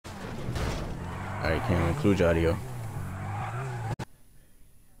Alright, Cam, include your audio.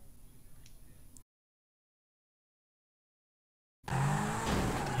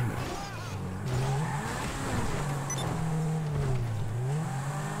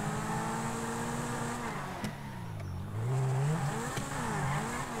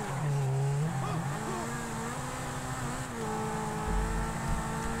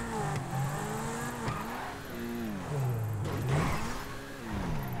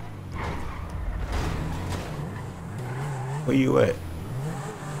 Where you at?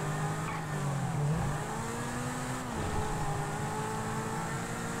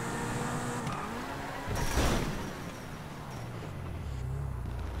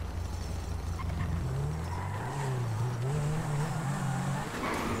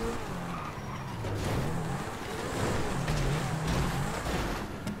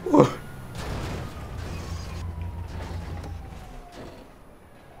 Whoa.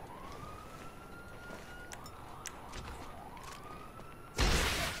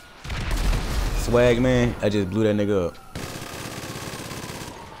 Swag, man, I just blew that nigga up.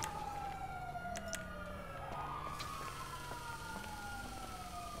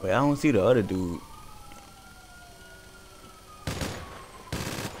 Wait, I don't see the other dude.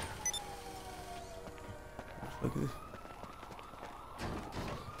 Look at this.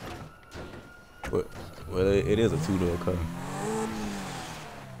 What? Well, it is a two-door car.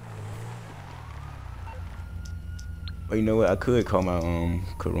 But you know what? I could call my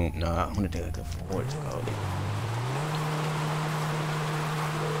Karoom. Nah, I don't think I can afford to call it.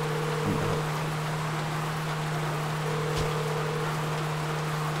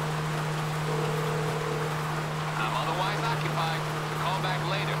 I'm otherwise occupied. Call back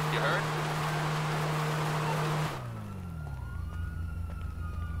later. You heard?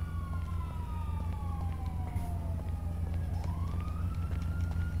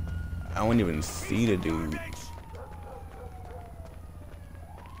 I don't even see the dude.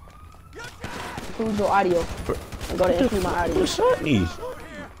 Include your audio. And go to include my audio. Shut me.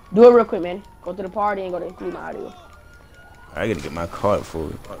 Do it real quick, man. Go to the party and go to include my audio. I gotta get my card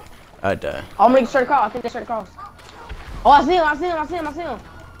for I die. Oh, I'm gonna start the call. I think they start the calls. Oh, I see him. I see him. I see him. I see him.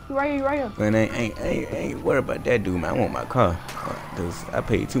 He right here. He right here. Man, I ain't worried about that dude, man. I want my car. Cause I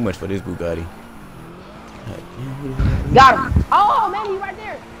paid too much for this Bugatti. Got him. Oh, man, he's right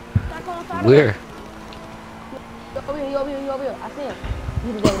there. Where? Over here. Over here. I see him.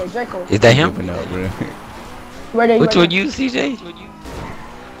 He was over there, Draco. Is that him? Out, bro. Right there. Which one you, CJ?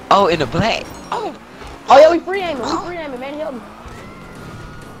 Oh, in the black. Oh. Oh, yeah, we free aiming. We free aiming, man. Help me.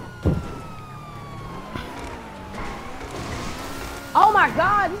 Oh my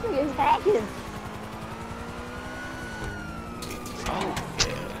God, this nigga is hacking. Oh,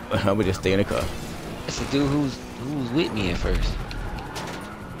 yeah. I would just stay in the car. It's the dude who's with me at first.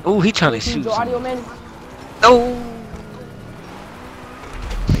 Oh, he trying to shoot. Your audio, man. Oh.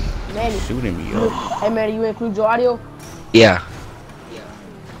 Manny. Shooting me up. Hey, man, you include your audio? Yeah.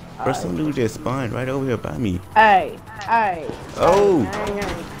 Bro, some dude just spawned right over here by me. Hey. Oh.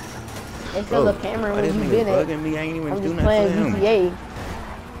 They still the camera when you been at. Me. I ain't even I'm do just nothing playing for him. GTA.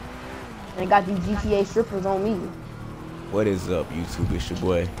 And got these GTA strippers on me. What is up, YouTube? It's your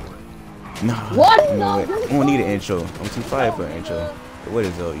boy. Nah. What is you know up? what? I don't need an intro. I'm too fired for an intro. But what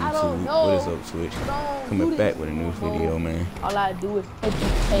is up, YouTube? What is up, Twitch? Coming back with a new video, man. All I do is hit you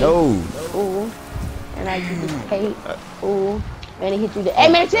tape. No. Ooh. And I do this tape. Ooh. Man, he hit you the.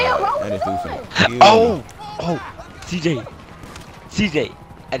 Hey, man, chill, bro. What you doing? Oh, CJ,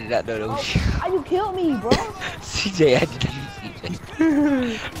 I did not know that was you. How you killed me, bro? CJ, I did not know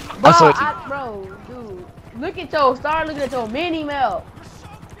CJ. Bro, bro, dude. Look at your, start looking at your mini map.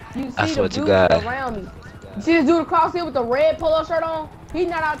 You see the dude around me. You see this dude across here with the red polo shirt on? He's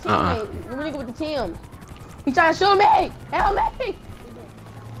not our teammate. We're nigga with the team. He trying to shoot me. Help me.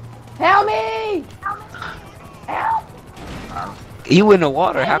 Help me. Help. You in the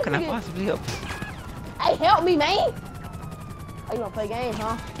water? How can I possibly help? Hey, help me, man. Oh, you wanna play games,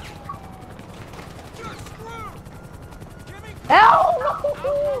 huh? Help!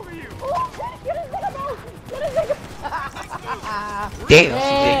 Damn,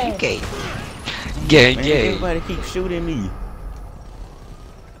 CJ, you can't. Gang. Everybody keep shooting me.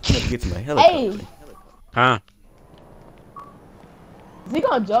 I have to get to my helicopter. Hey. Huh? Is he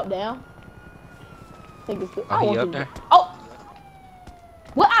gonna jump down? Take this. Oh, he up there? Oh!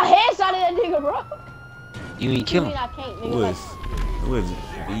 What? I headshot that nigga, bro. You ain't kill him. I can't, nigga. Who is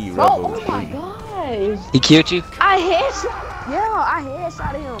B Bro, Rebel? oh my gosh. He killed you? I headshot. Yeah, I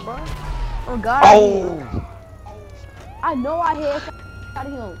headshot him, bro. Oh God. Oh. I know I headshot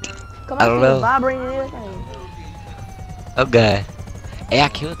him. Come I on, don't see know. the vibrating and everything. Oh God. Hey, I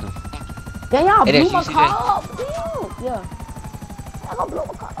killed him. Damn, y'all Hey, blew that's my you, CJ? car up. Damn. Yeah. Y'all gonna blow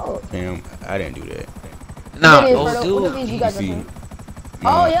my car up. Damn, I didn't do that. Nah, That is, oh Fredo. What dude. is these you You guys see, are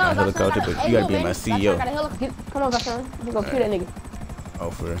Oh, yeah, my helicopter, Zashawn but got a, you gotta hey, be my look, baby. CEO. Zashawn got a helicopter. Come on, Zashawn. You gonna kill that nigga.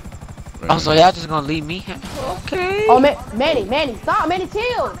 Oh, for Oh, so y'all just gonna leave me here? Okay. Oh, Manny, stop, Manny,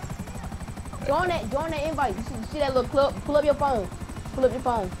 chill. Join that invite. You see that little club? Pull up your phone. Pull up your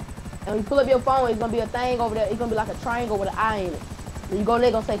phone. And when you pull up your phone, it's gonna be a thing over there. It's gonna be like a triangle with an eye in it. When you go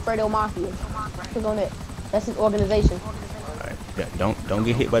there, gonna say Fredo Mafia. Click on that. That's his organization. Alright, yeah, don't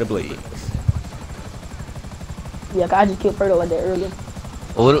get hit by the blades. Yeah, I just killed Fredo like that earlier.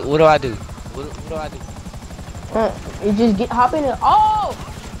 What do I do? What do I do? You just hop in there. Oh!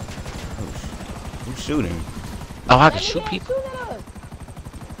 Who's shooting? Oh, I can shoot people?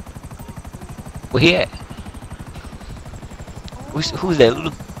 Where he at? Who's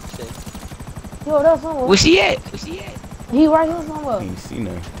that? Yo, that's someone. Where's he at? He right here somewhere. I ain't see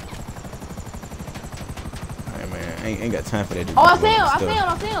none. Alright, man, I ain't got time for that. Oh, I see him.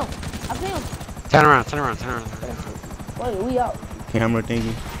 Turn around. Wait, we out. Camera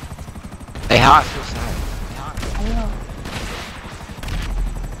thingy. Hey, how I feel sorry.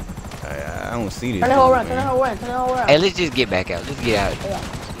 I don't see this. Turn the whole run. Hey, let's just get back out. Let's get out.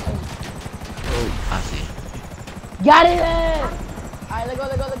 Oh, I see. Got it! Alright, let go.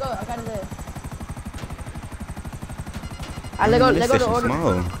 I got his ass. Alright, let go to order.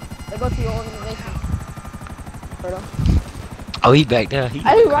 Let go to your organization. Oh, he back there. He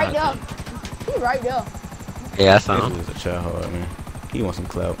right there. He right there. Yeah, I saw him. This was a child, man. He wants some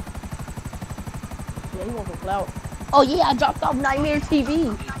clout. Yeah, he wants some clout. Oh yeah, I dropped off Nahmir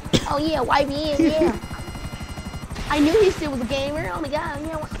TV. Oh yeah, YBN, yeah. I knew he still was a gamer. Oh my god,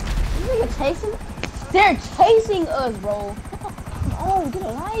 yeah. You nigga chasing? They're chasing us, bro. Come on, get a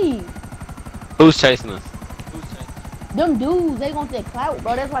light. Who's chasing us? Them dudes, they want that clout,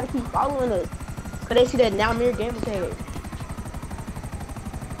 bro. That's why they keep following us. Cause they see that Nahmir gamer tag.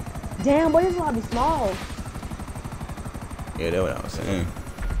 Damn, boy, this is to be small. Yeah, that's what I was saying.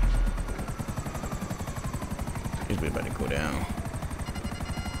 This bit about to go down.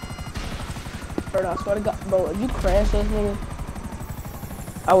 Bro, I swear to God, bro, if you crash this nigga,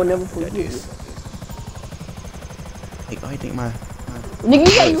 I would never forgive you. Hey, I think my Nigga,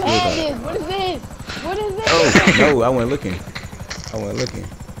 you said you had this. What is this? What is this? Oh, no, I wasn't looking.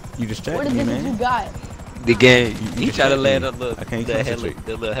 You distracted What is me, this man. that you got? The game. You He tried to distracted land me. on the I can't concentrate.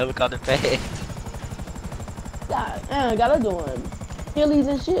 little helicopter pad. God, man, gotta do him. Hillies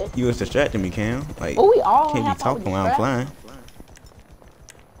and shit. You was distracting me, Cam. Like, Oh, we all can't have be talking while I'm flying.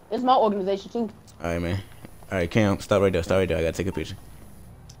 It's my organization too. Alright, man. Alright, Cam, stop right there. I gotta take a picture.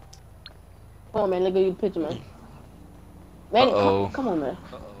 Come on, man. Look at you picture, man. Man, come on, man.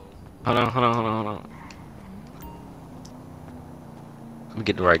 Hold on. Let me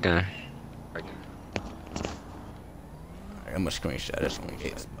get the right gun. Alright, I'm gonna screenshot this one.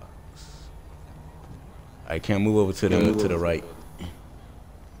 Xbox. Alright, Cam, move over to the right.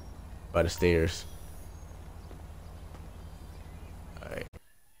 By the stairs. Alright.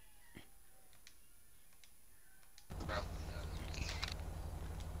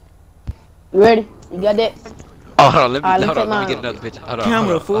 You ready? You got that? Oh, hold on. Let me take let mine. me get another picture. Hold on.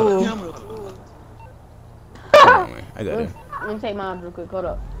 Camera hold on. full. Come on, man. I got it. Let me take mine real quick. Hold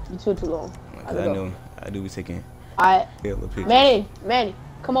up. You too long. I know I do be taking Alright. hella pictures. Manny,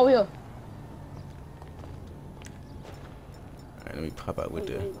 come over here. Alright, let me pop out with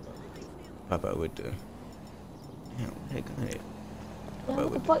the. Damn, what the gun at? Yeah,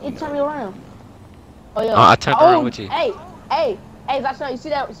 what the fuck? You turn me around. Oh yeah. Oh, I turned around with you. Hey, Zashawn, you see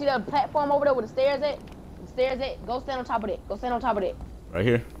that platform over there with the stairs at? Go stand on top of that. Right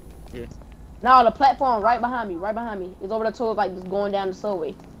here? Yeah. No, the platform right behind me. It's over there too, like just going down the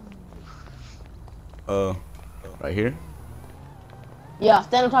subway. Right here? Yeah,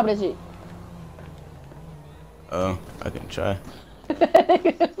 stand on top of that shit. I can try.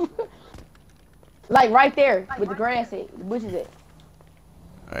 Like right there with the grass at, the bushes at.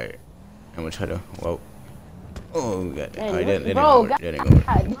 Alright. I'm gonna try to whoa. Oh, god damn. Alright, that ain't bro, gonna work. That ain't gonna work.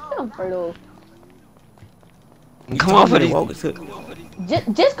 God damn, Fredo. Come on, buddy.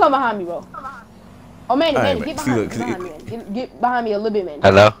 Just come behind me, bro. Oh, Manny, All right, Manny, man. get behind me. Get behind me a little bit, man.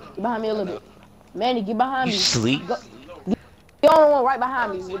 Hello? Get behind me a little bit. Manny, get behind me. You sleep? Get on the one right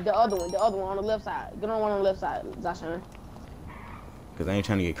behind me with the other one on the left side. Get on the one on the left side, Zashawn. Cause I ain't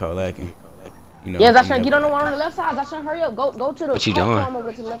trying to get caught lacking. You know, Yeah, Zashawn, get on the one on the left side. Zashawn, hurry up. Go to the What you doing?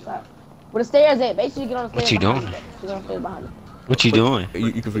 over to the left side. Where the stairs at. Basically, get on the stairs. What you doing? Get on the stairs behind me. What you doing?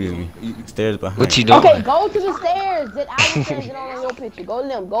 You confuse me. Stairs behind. What you doing? Okay, go to the stairs that I was saying, get on your picture. Go to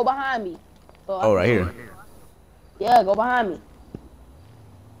them. Go behind me. So Oh, right here. Yeah, go behind me.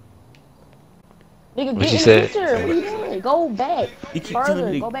 Nigga, What get you in said? the picture. What are you doing? Go back. You keep telling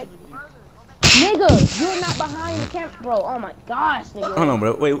Further. me. Go back. Nigga, you're not behind the camera, bro. Oh my gosh, nigga. Hold on,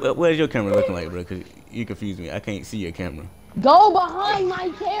 bro. Wait, what is your camera looking like, bro? Cause you confuse me. I can't see your camera. Go behind my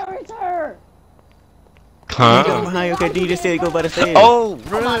character. You Huh? go behind your character. You just said go by the stairs. Oh,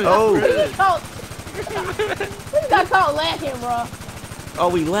 bro. Oh. We got caught lacking, bro. Oh,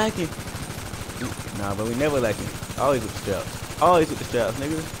 we lacking. Nah, but we never lacking. Always with the straps. Always with the straps,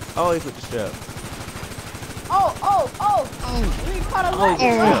 nigga. Always with the straps. Oh. We caught us Always with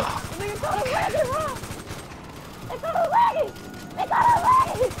lacking, the bro. straps. We caught us lacking, bro. They caught us lacking. They caught us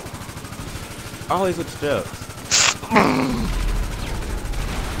lacking. Always with the straps.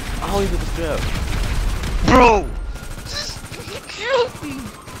 Always with the straps. Bro.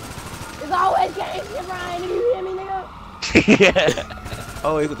 It's always gangsta, Ryan. You hear me, nigga? Yeah.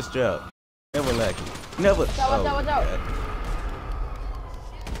 Always with the strap. Never lacking. Never. Watch out.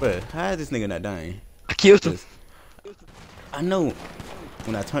 Bro, how is this nigga not dying? I killed him. I know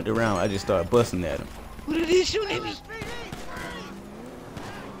when I turned around, I just started busting at him. Who did he shoot at me?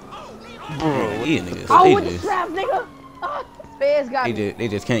 Bro, yeah, niggas. Oh, with the strap, nigga. Oh, Feds got me. They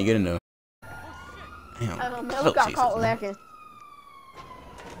just can't get enough. Damn. Man, we got caught lacking.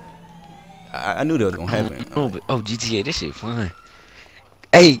 I knew that was gonna happen. Oh, GTA, this shit fun.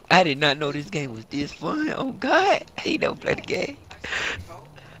 Hey, I did not know this game was this fun. Oh God, I ain't never played the game.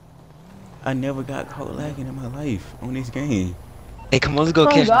 I never got caught lagging in my life on this game. Hey, come on, let's go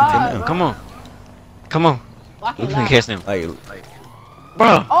catch God, them. Come on. We can catch them. Like,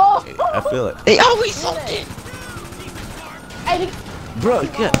 Bro. Oh, I feel it. They always something. Hey, nigga. Bro,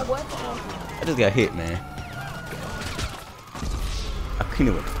 yeah. I just got hit, man. I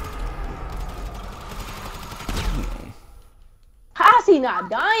couldn't even. How's he not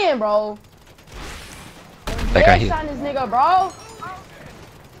dying, bro? Like I hit. This nigga, bro.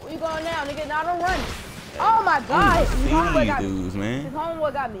 Where you going now, nigga? Now don't run. Oh my God, his homeboy got me. Dudes, man. His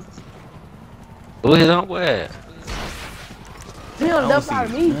homeboy got me. Who his homeboy? He on the I don't left see side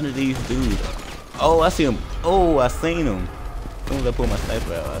of me. none of these dudes. Oh, I see him. Oh, I seen him. As soon as I pulled my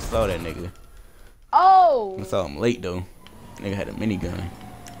sniper out, I saw that nigga. Oh. I saw him late though. Nigga had a minigun.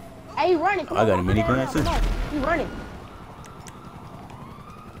 Hey, he running. Come I on, got a come on, minigun too. come on. He running.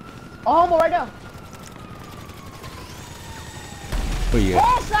 Oh, homeboy right there. Where you at?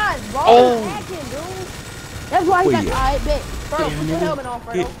 Headshots, bro. Oh. Hacking, dude. That's why he Where got. you at? Alright, bet. Ferdo, put your nigga. helmet on,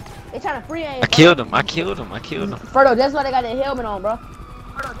 Ferdo. Yeah. They trying to free aim. I killed him. I killed him. Ferdo, that's why they got their helmet on, bro.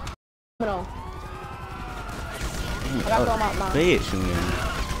 Helmet on. I gotta throw him out, man. Bed shooting.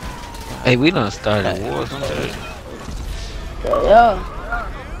 Hey, we done started war sometimes. Yeah.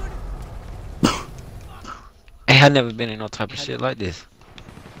 Hey, I never been in no type of shit like this.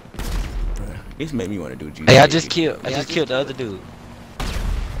 This made me want to do GTA. Hey, I just killed the other dude.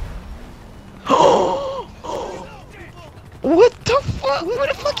 What the fuck? Where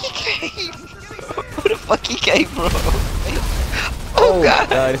the fuck he came? Where the fuck he came from? Oh God!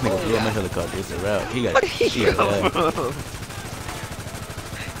 This nigga blew up my helicopter. It's a route. He got. Where did he come from?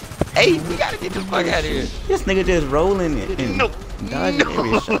 Hey, we gotta get the fuck out of here. This nigga just rolling and No. dodging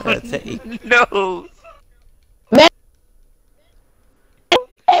every shot I take. No. Man.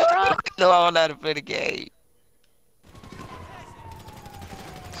 Hey, bro. No, I don't know how to play the game.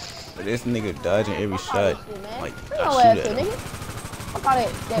 But this nigga dodging every shot. Like, Bring I your shoot ass at here, him. nigga. I call it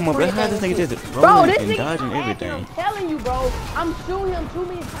that. Come on, bro. free How this game nigga shit. just Bro, rolling this and nigga dodging hacking, everything? I'm telling you, bro. I'm shooting him too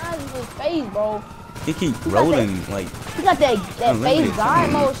many times in his face, bro. He keep rolling like. He got that Unlimited face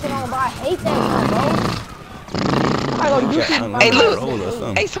guard mode shit on, bro. I hate that shit, bro. I go YouTube. Hey, look. Roll or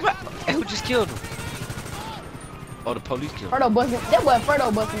something. Hey, somebody. Hey, who just killed him? Oh, the police killed him. Ferdo busting. That boy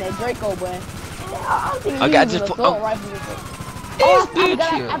Ferdo busting that Draco, boy. I don't think I he got using just an put- assault oh. rifle. This I dude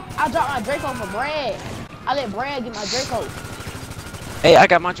dropped killed. my Draco for Brad. I let Brad get my Draco. Hey, I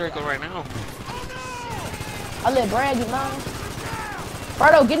got my Draco right now. I let Brad get mine.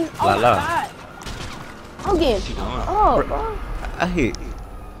 Ferdo getting. Oh La my la. God. I'm getting. Oh, bro. I hit.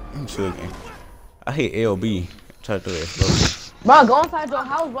 I'm sure again. I hit LB. Try to throw that slow. Bro, go inside your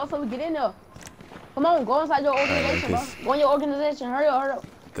house, bro, so we get in there. Come on, go inside your organization, bro. Go in your organization. Hurry up, hurry up.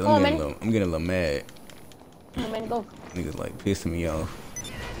 Cause Come on, I'm man. getting a little mad. Come on, man, go. Niggas like pissing me off.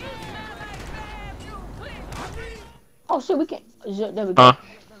 Oh shit, we can't. There we go.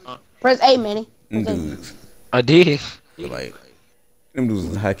 Press A, Manny. Them Press A. dudes. I did. They're like, them dudes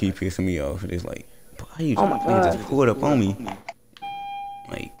is high key pissing me off. It's like, how you Oh my nigga God. just pulled up on me?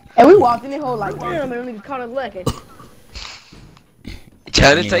 Like, And we walked in the hole like, damn, man, nigga caught us lacking.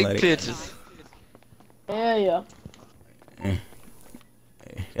 Trying to Yeah, take like- pictures. Hell yeah.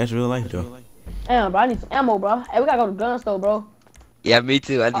 that's real life though. Damn, bro, I need some ammo, bro. Hey, we gotta go to the gun store, bro. Yeah, me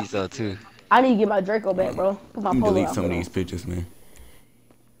too. I need some too. I need to get my Draco back, bro. Put my Let me polo delete out, some of bro. these pictures, man.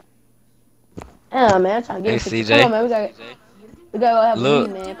 Yeah, man, I'm trying to Hey, get a picture. CJ. Come on, man. We gotta go have a Look.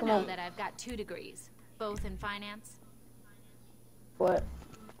 meeting, man. Come on. That I've got 2 degrees, both in finance. What?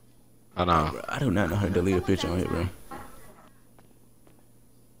 Hold on. Bro, I do not know how to delete a picture on here, bro.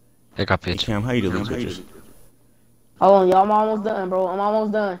 I got Hey, picture. Cam, how you delete pictures? Hold on, y'all. I'm almost done, bro. I'm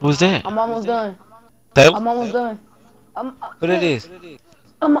almost done. Who's that? I'm almost done. Table? I'm almost done. What it is?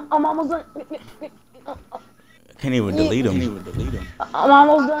 I'm almost done. I can't even delete them. I'm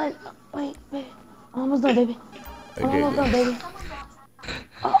almost done. Wait. I'm almost done, baby. I'm Okay, almost go. done, baby.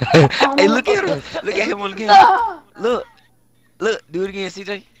 Hey, look at him. Look at him. Look at him. Ah! Look. Look. Do it again,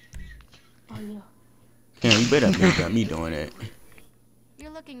 CJ. Oh, yeah. Cam, you better make about me doing that.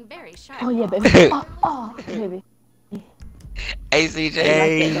 You're looking very sharp. Oh, yeah, baby. Oh, baby. Hey, CJ.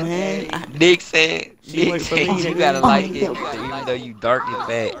 Hey, man. Nick said She worked for me, you nigga. gotta like it, yeah. even though you dark and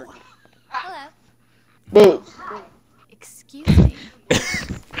fat. Hello. Bitch. Excuse me.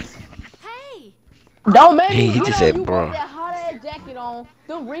 Hey. Don't make Hey, me he get just on said, you bro. with that hot ass jacket on,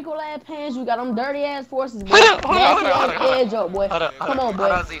 them wrinkled ass pants you got, them dirty ass forces, boy. Hold on, Nasty ass edge up, boy. Hold on, Come on, boy.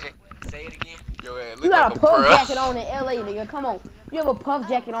 Hold on, CJ. Say it again. Yo, man, You look got like a a puff bro. jacket on in LA, nigga. Come on. You have a puff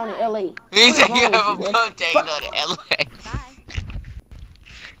jacket on in LA. He What said is you wrong with have you, a boy? punk jacket on the LA. Bye.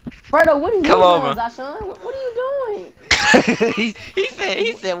 Fredo, what are you Come on, doing, bro. Zashawn? What are you doing?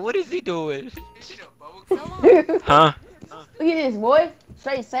 he said, what is he doing? So long. Look at Huh? this, boy.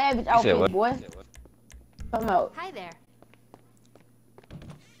 Straight savage He said outfit, what? boy. Come out. Hi there.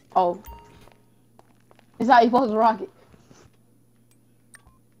 Oh. This how you supposed to rock it.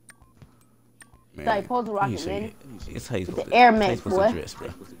 Man, That's how you supposed to rock you it, say man. it's how you supposed the to, Air it's how you Max, supposed boy. to dress, bro.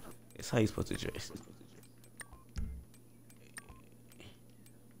 It's how you supposed to dress.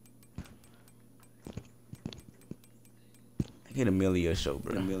 I get a million show,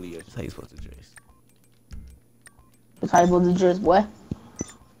 bro. That's how you supposed to dress. That's how you supposed to dress, boy.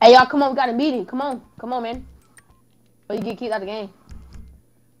 Hey, y'all, come on. We got a meeting. Come on. Come on, man. Or you get kicked out of the game.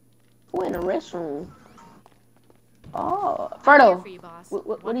 Who in the restroom? Oh. Here Fredo. for you, boss.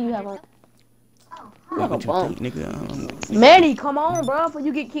 What do you have on? 100. You like a What you bum. think, nigga? Manny, come on, bro. Before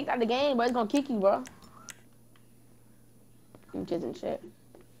you get kicked out of the game, bro. It's gonna kick you, bro. You just in chat.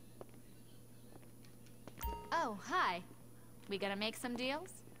 Oh, hi. We gonna make some deals?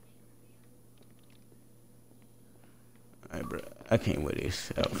 Alright, bro. I can't wear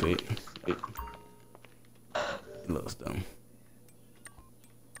this outfit. It looks dumb.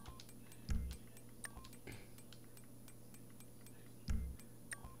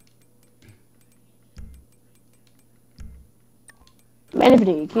 Man, if you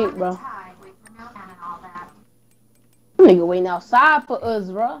didn't get kicked, bro. That nigga waiting outside for us,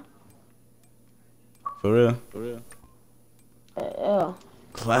 bro. For real? Yeah.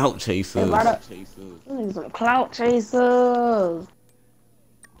 Clout chasers. Right up. Them niggas some clout chasers.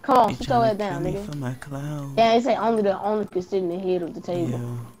 Come on, sit your ass down, nigga. For my clout. Yeah, they say only the owner can sit in the head of the table.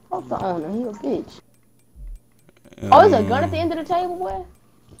 Yeah. Fuck the owner, he a bitch. Oh, there's a gun at the end of the table, boy?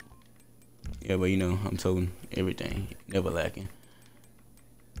 Yeah, but you know, I'm told everything. Never lacking.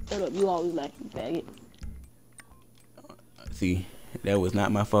 Shut up, you always lacking, faggot. See, that was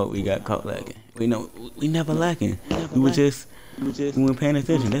not my fault. We got caught lacking. We never lacking. We weren't paying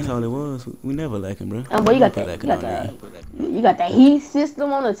attention. That's all it was. We never lacking, bro. Boy, you got Never that. lacking You got that heat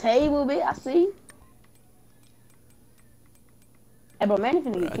system on the table, bitch. I see. Hey, bro, man, you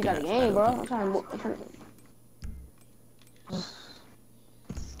finna get kicked out of the game, bro. I'm trying to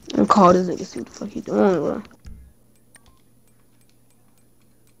call this nigga, see what the fuck he doing, bro.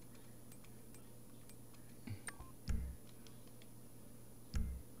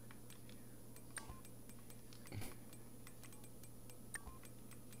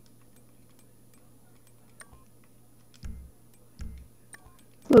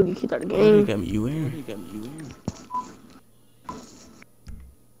 Look, you kicked out of the game. You got me, you in.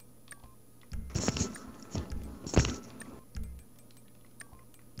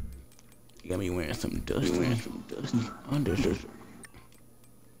 You got me wearing some dusty undershirt.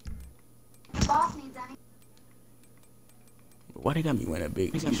 Why they got me wearing a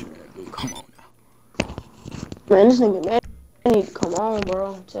big t-shirt? Come on now. Man, this nigga, man, he need to come on,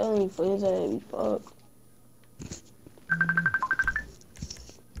 bro. I'm telling you, for his ass to be fucked.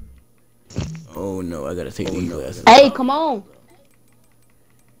 Oh no, I gotta take these glasses. Hey, come on.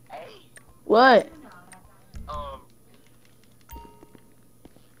 What?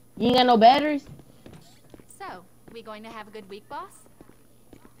 You ain't got no batteries? So, we going to have a good week, boss?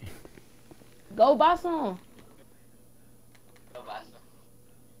 Go buy some.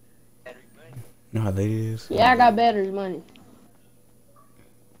 You know how late it is? Yeah, I got batteries money.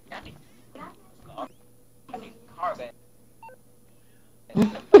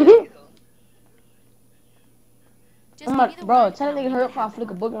 about, bro, tell that nigga hurry up before I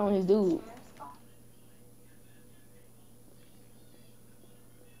flick a booger on his dude.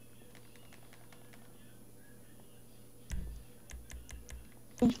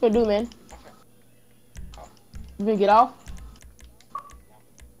 What you finna do, man? You gonna get off?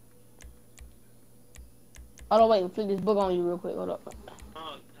 Hold on, wait, flick this booger on you real quick. Hold up.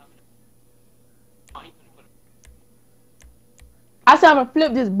 I said I'm gonna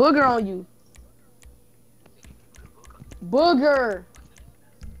flip this booger on you. Booger.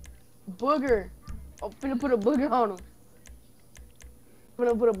 Booger. I'm finna put a booger on him. I'm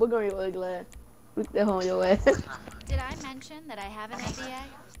finna put a booger on your ugly ass. Put that on your ass. Did I mention that I have an MBA?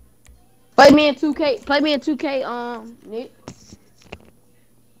 Play me in 2K. Play me in 2K, Nick.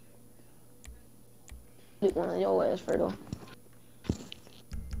 Pick one on your ass, Fredo.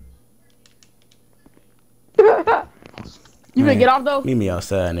 You finna get off though? Meet me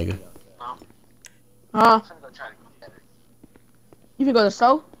outside, nigga. Huh? You finna go to the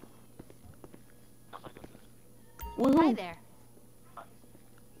show? With who? Hi there.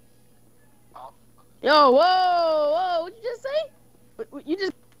 Yo, whoa, what you just say? You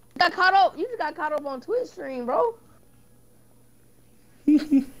just got caught up. You just got caught up on Twitch stream, bro.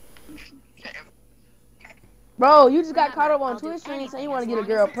 Bro, you just got caught up on Twitch stream saying you want to get a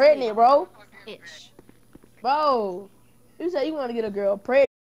girl pregnant, bro. Ish. Bro, you said you want to get a girl pregnant.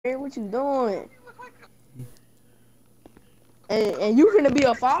 What you doing? And you finna be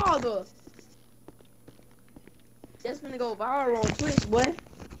a father. That's finna go viral on Twitch, boy.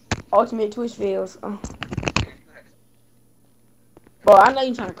 Ultimate Twitch fails. Bro, I know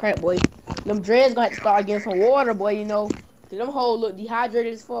you trying to crap, boy. Them dreads gonna have to start getting some water, boy, you know. Cause them hoes look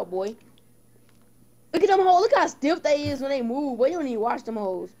dehydrated as fuck, boy. Look at them hoes. Look how stiff they is when they move, boy. You don't even wash them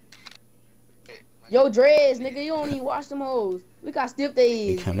hoes. Yo, dreads, nigga, you don't even wash them hoes. Look how stiff they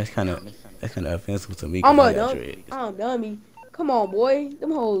is. That's kind of offensive to me. I'm a dummy. Come on, boy.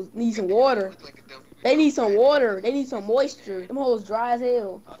 Them hoes need some water. They need some water. They need some moisture. Them hoes dry as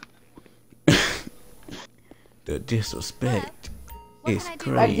hell. The disrespect is What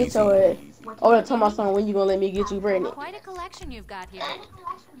can I I do? crazy. get your ass. Oh, tell my son when you gonna let me get you pregnant. Quite a collection you've got here.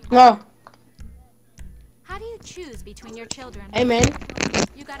 No. How do you choose between your children? Hey, man.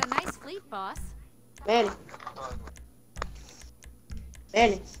 You got a nice fleet, boss. Manny.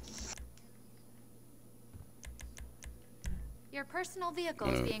 Manny. Your personal vehicle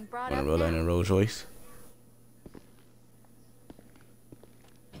is being brought up Wanna roll out in a Rolls Royce?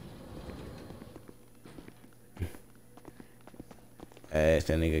 I asked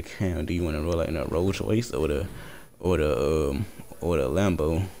that nigga Cam, do you wanna roll out in a Rolls Royce or the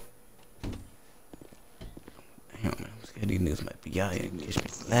Lambo? Damn, man, I'm scared these niggas might be out here and get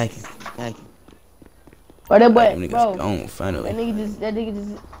me lacking. Bro, that boy, Them niggas bro. gone finally. That nigga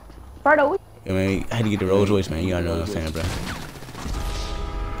just. Fredo, what? Yeah, man, how do you get the Rolls Royce, man? You gotta know what I'm saying, bro.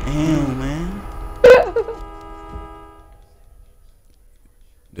 Damn, man.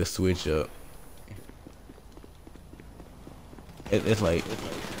 The switch up. It's like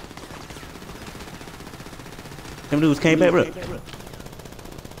them dudes came back, bro.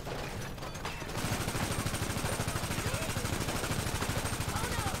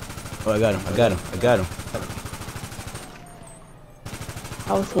 Oh, I got him.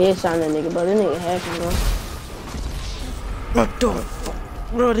 I was headshotting that nigga, bro. That nigga hacking, bro. What the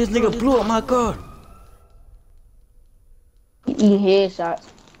fuck? Bro, this nigga blew up my car. He eating headshots.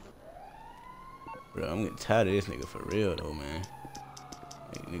 Bro, I'm getting tired of this nigga for real, though, man.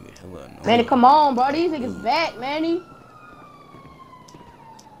 Like, nigga, hella annoying. Manny, come on, bro. These niggas back, Manny.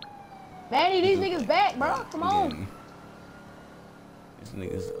 Manny, these niggas back, bro. Come on. This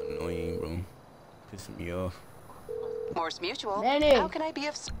nigga's annoying, bro. Pissing me off. Morse Mutual. Manny. How can I be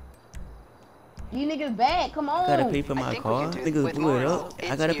of? These niggas back. Come on. I gotta pay for my think car. what you do Niggas with blew it Morse, up. I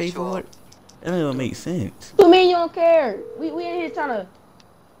it's gotta pay for mutual. it. That don't even make sense. What you mean you don't care? We in here trying to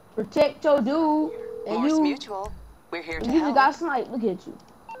protect your dude, and Morse you Mutual. We're here to just help. got sniped. Look at you.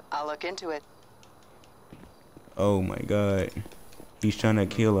 I'll look into it. Oh my god. He's trying to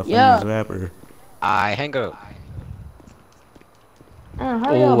kill a famous Yeah. rapper. I hang up.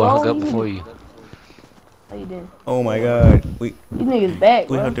 Hurry up, Oh, I bro. hung up These before niggas- you. How you doing? Oh my god. These niggas back,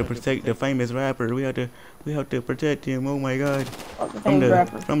 We bro. have to protect the famous rapper. We have to protect him. Oh my god. Fuck the From famous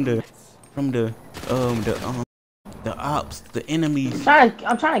rapper. the ops, the enemies.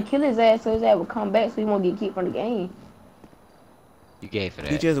 I'm trying to kill his ass so his ass will come back so he won't get kicked from the game. You gave for He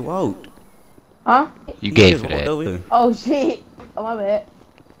that. just walked. Huh? You He gave just for walked that. over here. Oh shit. Oh my bad.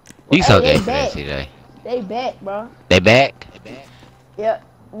 You so Hey, gave for that they today. They back, bro. They back? Yep.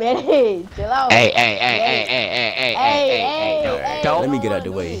 Man, hey, chill out. Hey. Hey, No, hey, don't. Let me don't get out wanna the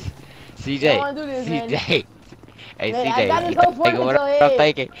do way. this. CJ. Don't wanna do this, man. CJ. Hey, Man, I CJ, gotta you go for thinking it, what go I'm ahead.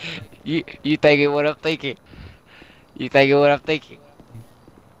 thinking? You thinking what I'm thinking? You thinking what I'm thinking?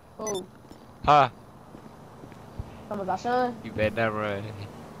 Oh, Huh? come on, Sean. You better not run.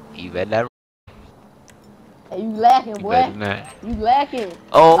 You better not. Hey, you lacking, You better boy. not. You lacking.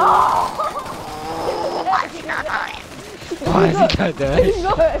 Oh! Oh! Why is he not dying? Where Why you is he going? not Where dying? you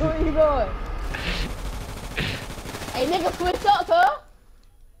going? Where you going? Hey, nigga, switch up, huh?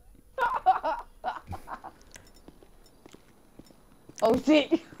 Oh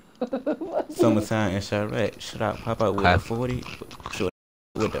shit. Summertime in Chirac. Should I pop out with a 40? Short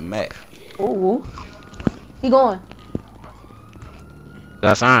with the Mac. Ooh. He going.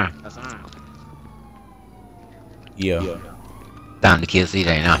 That's on. Yeah. Time to kill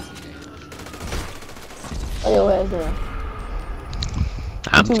CJ now. Lay your ass down.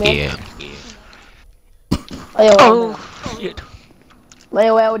 I'm Too scared. Lay your ass Oh, down. shit. Lay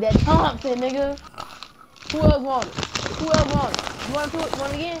your ass with that Thompson, nigga. Who else want it? Who else want it? You want it? You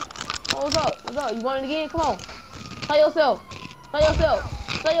want it again? Oh, what's up? What's up? You want it again? Come on. Play yourself. Play yourself.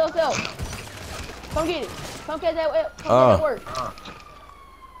 Play yourself. Come get it. Come catch that. Come get that work.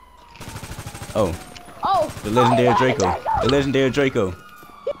 Oh. Oh. The legendary Draco. The legendary Draco.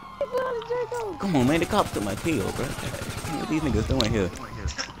 Draco. Come on, man. The cops took my kill, bro. What these niggas doing here?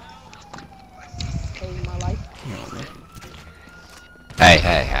 Saving my life. Come on, man. Hey.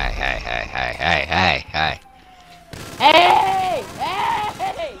 Hey! Hey!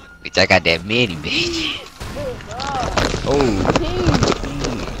 Bitch, I got that mini, bitch. Oh. Jeez.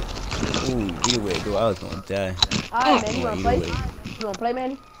 Ooh, either way it go, I was gonna die. Alright, man. You wanna play? Either way. You wanna play,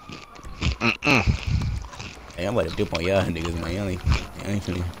 Manny? Hey, I'm about to dip on y'all niggas, man. Y'all ain't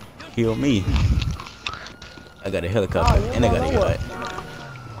finna kill me. I got a helicopter and I got a yacht.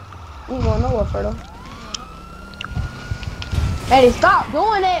 You ain't going nowhere, Ferdo. Manny, stop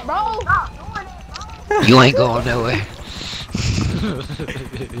doing that, bro! You ain't going nowhere.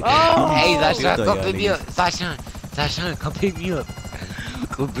 Oh! Hey, Zashan, Throw come y'all pick me niggas. up. Zashan, come pick me up.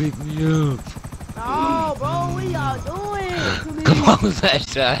 Come pick me up. No, bro, what y'all doing? Come on,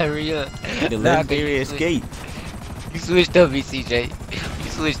 Zashan, hurry up. The legendary escape. You switched on me, CJ. You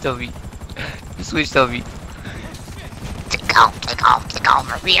switched on me. You switched on me. Take off,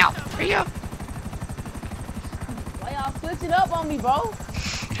 hurry up. Why y'all switching up on me, bro?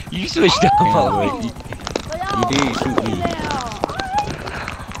 You switched up on me. You did shoot me.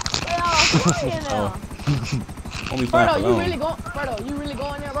 Why y'all switching now? Won't be fine for Ferdo, long. you really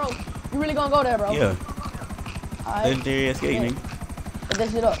going there, bro? You really gonna go there, bro? Yeah. Alright. Legendary escape, nigga. Let that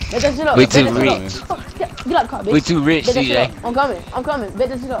shit up. Let that shit up. We Bet too that shit up. rich. Come, get out the car, bitch. We too rich, Bet that shit CJ. up. I'm coming. Bet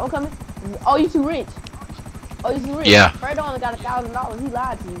that shit up. I'm coming. Oh, you too rich. Yeah. Fredo only got $1,000. He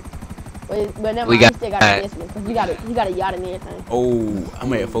lied to you. But never We mind, got- he still got an investment. Cause he got a yacht and everything. Oh,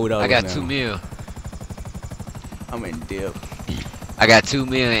 I'm at $4 I got now. 2 mil. I'm in dip. I got 2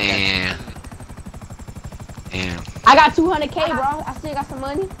 mil and I got 200K, bro. I still got some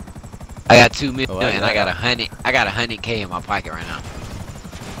money. I got 2 mil Oh, and I got 100K in my pocket right now.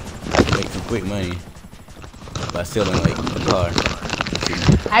 Make some quick money by selling like a car.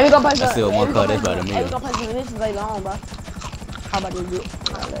 Hey, we gonna play I sell one car, that's about $1 Hey, million. we gonna play some initials later on, bro. How about this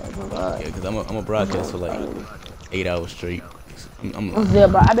bitch? Yeah, cause I'm a broadcast for like 8 hours straight. I'm still,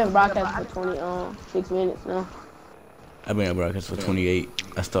 bro. I've been broadcasting for 26 minutes now. I've been a broadcast for 28.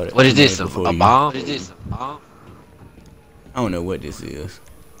 I started. What is this? A before you. bomb? What is this? A bomb? I don't know what this is.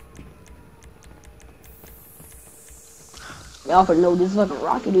 Y'all for know this fucking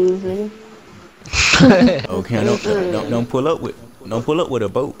rocket is, nigga. Okay, don't pull up with a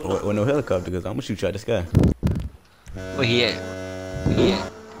boat or no helicopter, cause I'm gonna shoot you out the sky. Where he at?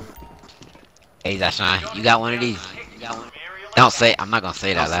 Hey, Zashan, you got one of these? Don't say. I'm not gonna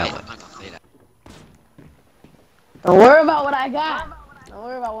say that loud. Don't worry about what I got. Don't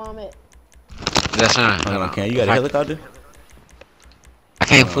worry about where I'm at. Zashan, Hold on, you got a helicopter? I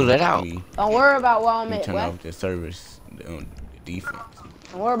can't pull it I out. mean, Don't worry about where I'm you at, turn boy. off the service, the defense.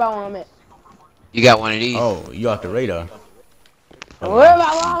 Don't worry about where I'm at. You got one of these? Oh, you off the radar? Don't worry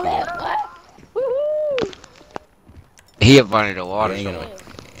about where I'm at, boy. Woohoo! He up under the water.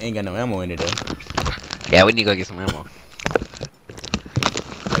 Ain't got no ammo in it though. Yeah, we need to go get some ammo.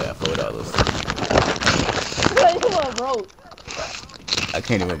 I got $4. Wait, you are broke. I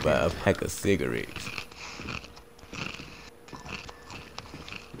can't even buy a pack of cigarettes.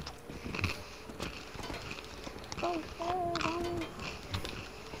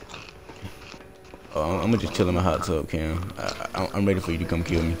 Oh, I'm gonna just chill in my hot tub, Cam. I'm ready for you to come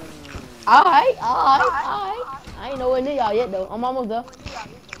kill me. Alright. I ain't nowhere near y'all yet, though. I'm almost there.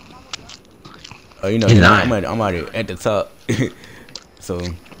 Oh, He's lying. I'm already at the top, so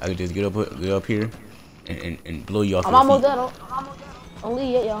I can just get up here. and blow you off I'm your almost feet. done. Don't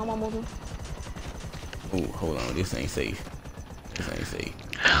leave yet, y'all. I'm almost done. Oh, hold on. This ain't safe. This ain't safe.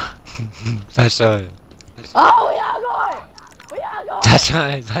 That's right. Oh, where y'all going? Where y'all going? That's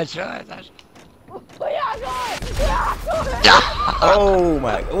right. That's right. Where y'all going? Where y'all going? Oh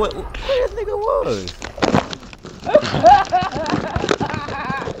my! What this nigga was?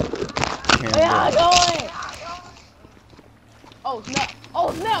 Where y'all going? Oh snap!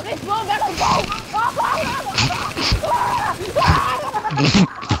 Oh snap! They swung back on the boat!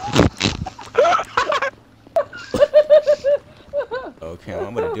 Okay,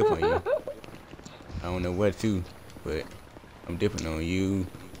 I'm gonna dip on you. I don't know what to, but I'm dipping on you.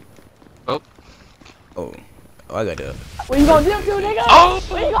 Oh. Oh, I got the. Where you gonna dip to, nigga? Oh,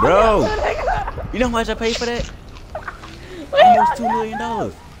 Where you gonna Bro, dip to, nigga? you know how much I paid for that? Where you Almost $2 gonna million.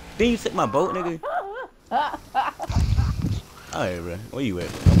 Then you took my boat, nigga. Alright, bro. Where you at?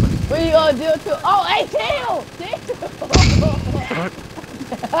 Where you gonna dip to? Oh, hey, chill! Chill!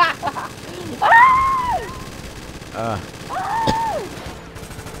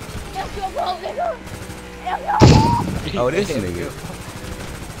 Let's go, bro, nigga! Oh, this nigga.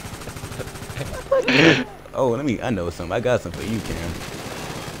 Oh, I know something. I got something for you, Cam.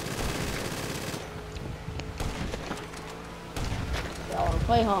 Y'all wanna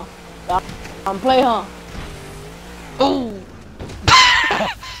play, huh? Y'all wanna play, huh? Oh.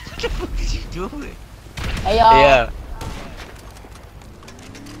 What the fuck did you do? Hey, y'all. Yeah.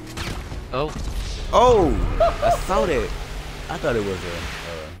 Oh. Oh, I saw that. I thought it was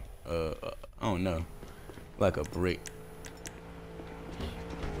I don't know, like a brick.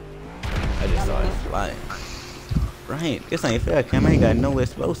 I just saw it flying. Right, this ain't fair, Cam. I ain't got no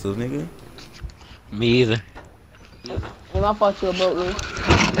explosives, nigga. Me either. Hey, my fault you a boat, man.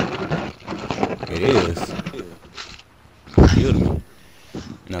 It is. Killed me.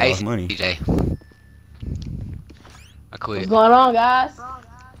 And I Hey, lost money. DJ. I quit. What's going on, guys?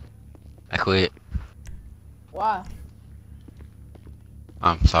 I quit. Why?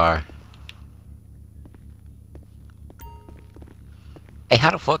 I'm sorry. Hey,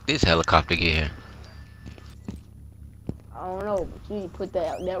 how the fuck this helicopter get here? I don't know, but you need to put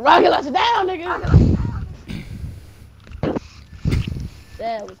that rocket launcher down, nigga.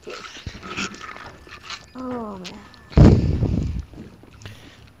 That was good. Oh man.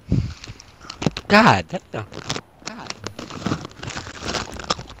 God, that the. God.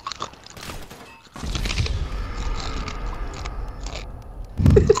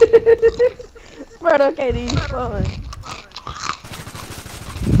 Bro, okay, these fun.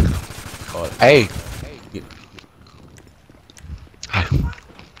 Oh, Hey. get,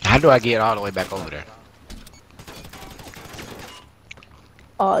 How do I get all the way back over there?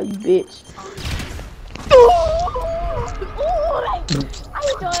 Oh, you bitch. Ooh, I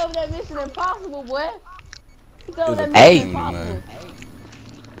ain't doing over that Mission Impossible, boy. You doing that Hey. Mission Impossible.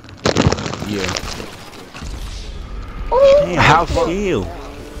 yeah. Ooh, Damn, How fuck? fuck? Chill.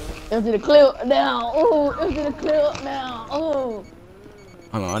 into the clip now. Ooh, into the clip now. Ooh.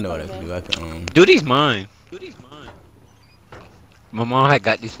 Hold on, I know what I can do. I can Do these mine. My mom had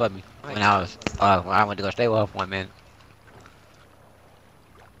got these for me when I went to go stay with her for 1 minute.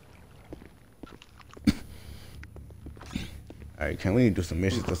 Alright, can we do some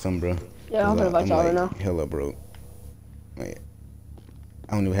missions or something, bro? Yeah, I'm gonna invite y'all right now. Hella broke. Like,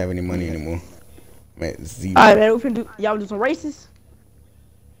 I don't even have any money anymore. I'm at zero. Alright, man, we can do. Y'all do some races?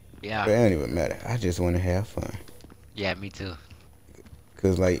 Yeah. But it don't even matter. I just want to have fun. Yeah, me too.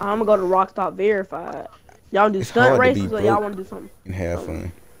 Cause like I'm gonna go to Rockstop Verified. Y'all do it's stunt hard to be races or y'all broke wanna do something? and have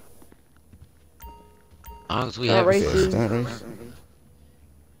fun. As long as we Stunt have You said races. stunt race?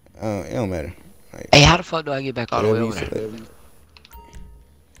 It don't matter. Like, Hey, how the fuck do I get back all the way whatever you over there? select.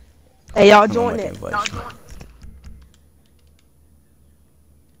 Hey, y'all Hold on, join I'm it. about to invite you.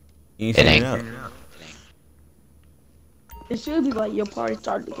 You ain't It seen ain't. it out. It should be like your party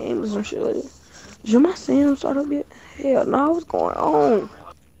started the game or some shit like that. Should my Sam start up yet? Hell no, what's going on?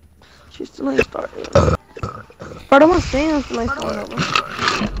 She still ain't started. Bro, my Sam still ain't starting up, bro.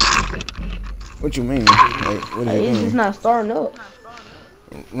 What you mean? Like, what is Hey, it it's just doing? not starting up.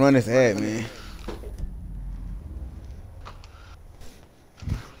 Run this ad, man.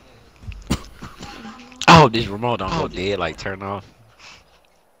 Oh, this remote don't go dead, like turn off.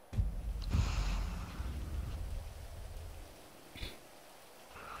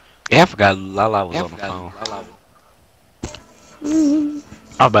 Yeah, I forgot Lala was on the phone.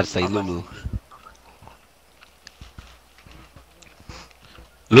 I was about to say Lulu.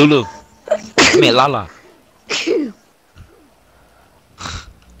 Lulu. I mean Lala.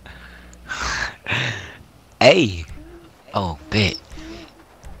 Hey. Oh, bet.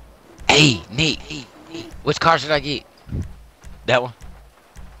 Hey, Nick. Which car should I get? That one?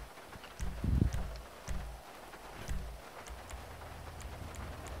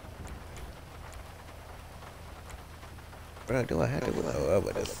 Bro, do I have to blow up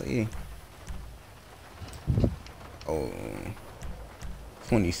with a C? Oh,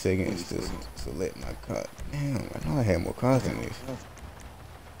 20 seconds to select my car. Damn, I know I had more cars than this.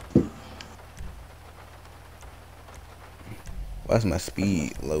 Why's my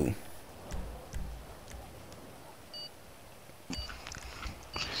speed low?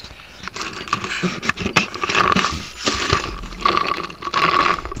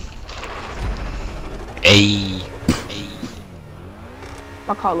 Hey.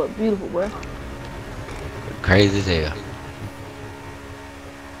 My car look beautiful, bro. Crazy as hell.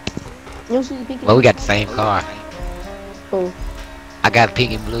 You don't see the pink. Well, we got the same car. Cool. I got a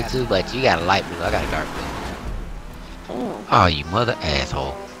pink and blue too, but you got a light blue. I got a dark blue. Damn. Oh, you mother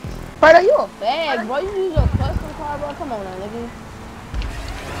asshole. Bro, you a fag, bro. You use your custom car, bro. Come on now, nigga.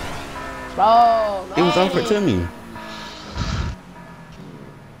 Bro, man. It was offered to me.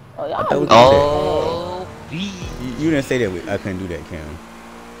 Oh, y'all. Oh, you didn't say that I couldn't do that, Cam.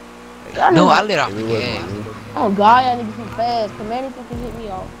 no, I lit off It the was gas. Oh, God, y'all niggas too fast. Command fucking hit me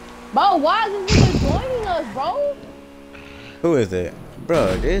off. Bro, why is this nigga joining us, bro? Who is that?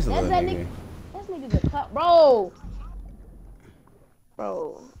 Bro, this little that nigga. This nigga's a cut, bro.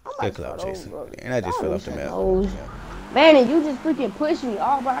 Bro, I'm Good about to cloud start chasing. over, bro. And I just fell off the map. Oh, man, and you just freaking pushed me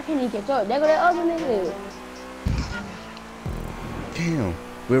off, bro. I can't even catch up. There go that other nigga. Damn,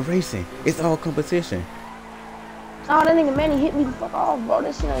 we're racing. It's all competition. Oh, that nigga Manny hit me the fuck off, bro.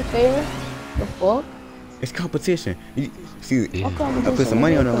 That shit ain't fair. The fuck? It's competition. You, see, What I competition? put some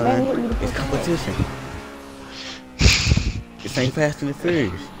money on the Manny hit me line. the It's fuck off. competition. This ain't Fast and the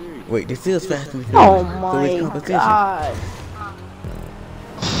Furious. Wait, this is Fast and the Furious. Oh So my it's competition. God.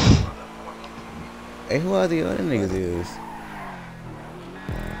 Hey, who are the other niggas is?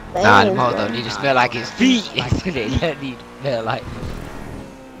 Nah, them Damn, hoes bro. don't need to smell like his feet. They don't need to smell like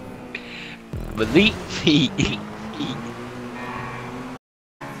Malik feet.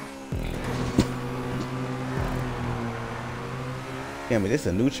 Yeah, but this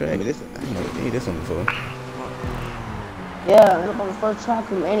a new track. I never seen this one before. Yeah, look on the first track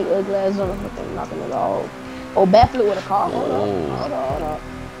from any ugly ass on the fucking knocking it off. Oh, backflip with a car. Hold up. Hold up.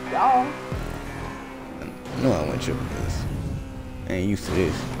 Y'all. No, I went tripping this. I ain't used to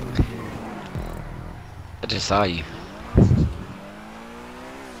this. I just saw you.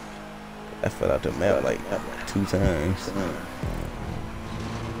 I fell out the map like 2 times.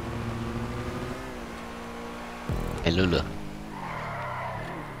 Hey, Lula.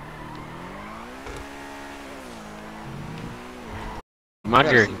 My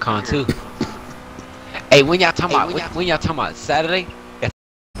girl can con too. Hey, when y'all talking about Saturday?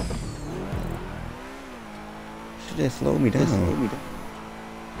 Should just slow me down.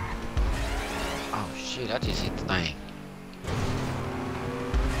 Oh shit! I just hit the thing.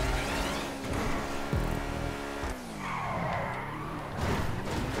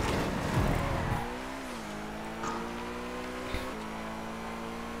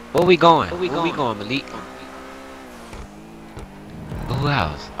 Where we going? Where we going, Malik? Who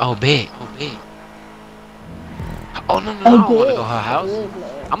else? Oh, big. Oh, no, I don't want to go to her house.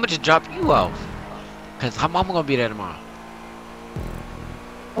 I'm going to just drop you off. Because her mama going to be there tomorrow.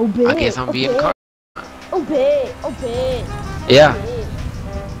 Oh, big. I guess I'm going to be in the car. Oh, big. Yeah.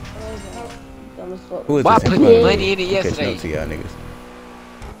 Who is Why I this? put Everybody money in it catching yesterday? up to y'all niggas.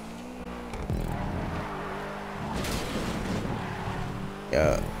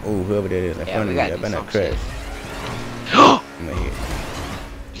 Yeah. Oh, whoever that is in Yeah, front we of me, gotta I do better not some crash. shit. I'm gonna hit.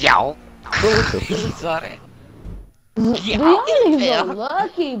 Yo. What the You fuck? saw that? Dude, y'all niggas so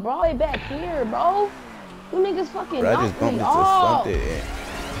lucky, bro. They back here, bro. You niggas fucking Bro, I just knocked bumped me into off. something.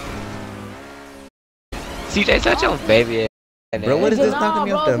 CJ, such your baby ass. Bro, what is this Nah, knocking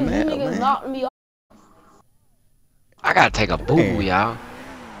me off bro, the 'cause map, you niggas man? knocked me off. I gotta take a boo-boo, y'all.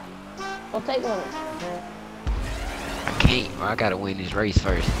 Don't take one. I can't, bro. I gotta win this race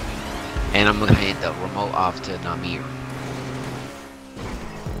first. And I'm gonna hand the remote off to Nahmir.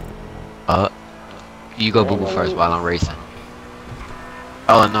 You go boo-boo first while I'm racing.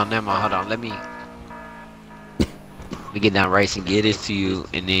 Oh, no, never mind. Hold on. Let me get down racing, get this to you,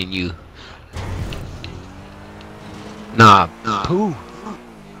 and then you. Nah. Pooh.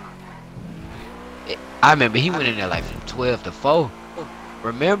 I remember he went in there like from 12 to 4.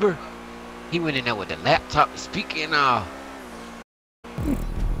 Remember? He went in there with the laptop, the speaker, and all.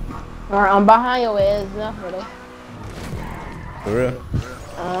 Alright, I'm behind your ass now, brother. For real?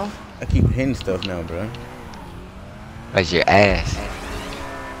 I keep hitting stuff now, bro. That's your ass.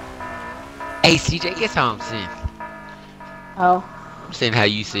 Hey, CJ, guess how I'm saying? Oh. I'm saying how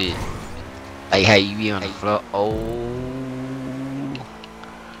you said. Like how you be on the floor. Oh.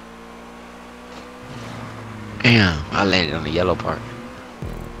 Damn, I landed on the yellow part.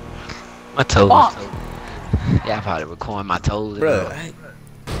 My toes. Fuck. Yeah, I probably recording my toes. Bro, I'm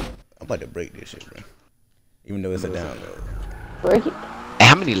about to break this shit, bro. Even though it's a download. Break it. Hey,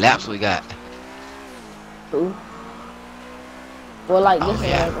 how many laps we got? 2. Well, like Oh, this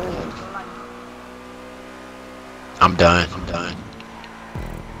yeah. one. I'm done. I'm done.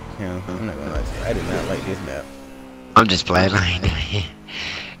 Yeah, I'm not gonna lie to you. I did not like this map. I'm just playing. I ain't doing it.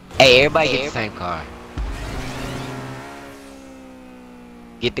 Hey, everybody get the same car.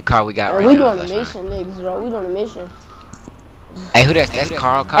 Get the car we got right We now. doing a mission, niggas, bro. We doing a mission. Hey, who that's? That's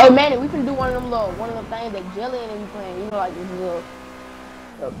Carl. Hey, Manny, we can do one of them things that Jelly and them be playing. You know, like this little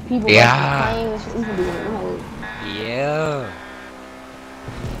people Yeah. playing and shit. We can do it. Yeah.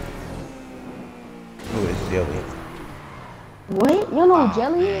 Who is Jelly? What? You don't know who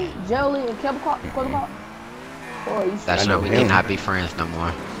Jelly is? Jelly and Kevin Clark? Or you That's I not. know We him. cannot be friends no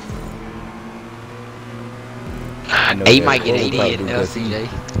more. I know Hey, you that might get Robocop 80 in do good too. LCJ.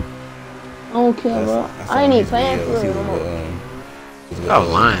 I don't care, bro. I ain't even playing for it no more. Oh,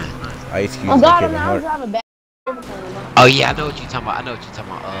 lying. Ice Cube Oh and God, Kevin I'm Hart. driving back. Oh yeah, I know what you're talking about. I know what you're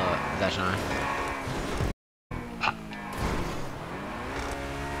talking about. That's right.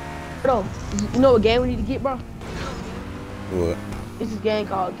 Bro, you know what game we need to get, bro? What? It's this game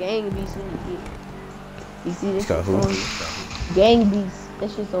called Gang Beast. We need to get. You see this? It's called who? Fun. Gang Beast. That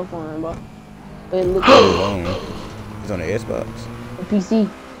shit's so fun, bro. But it looks It's on the Xbox. a PC.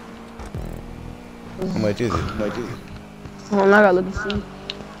 How much is it? I gotta look and see.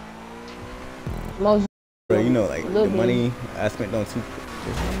 Most Bro, you know, like the Little bit. money I spent on two.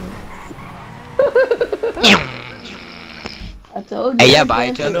 I told you. Hey, yeah, buy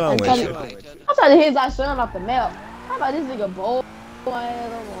each I know I went shit. I'm trying to hit that shit off the map. How about this nigga bold? Oh my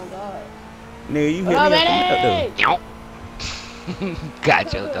god. Nigga, you hit me Oh, up the Manny! map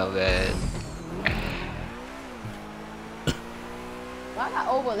Got your dumb ass. I got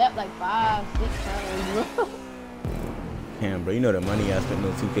overlapped like 5, 6 times, bro. though. Damn, bro, you know the money I spent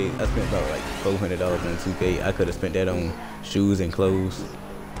on 2K. I spent about like $400 on 2K. I could have spent that on shoes and clothes,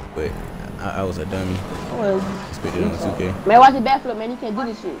 but I was a dummy. Spent it on 2K. Man, watch the backflip, man. You can't do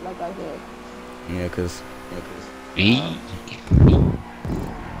this shit like I said. Yeah, cause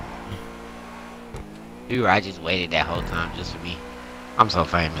Dude, I just waited that whole time just for me. I'm so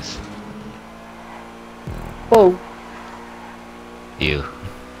famous. Oh, You.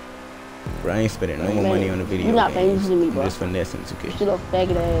 bro, I ain't spending no more Man, money on the video you not games. famous than me, I'm bro. just finessing 2K. you little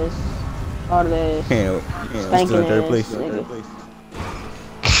faggot ass, hard ass, Yeah, we spanking still in third ass, place. nigga.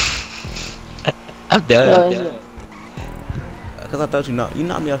 I'm done. Yeah. Cause I thought you knocked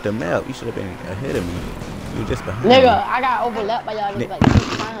me off the map. You should have been ahead of me. You were just behind Nigga, I got overlapped by y'all just like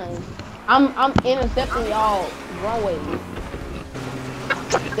 6 times. I'm intercepting y'all runway.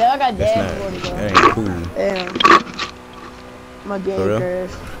 Yeah, I got That's dash not. for it, That bro. ain't cool. Damn. My game For real?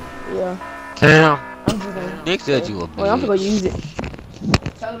 crashed. Yeah. Damn. I'm just gonna. Nick said you a Wait, I'm gonna bitch. use it.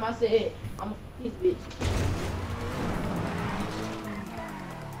 Tell him I said I'm his bitch.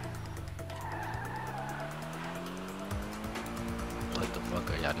 What the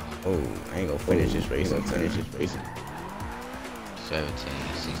fuck are y'all doing? Oh, I ain't gonna finish this race. 17,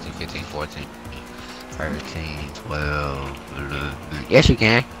 16, 15, 14, 13, 12, 11. Yes, you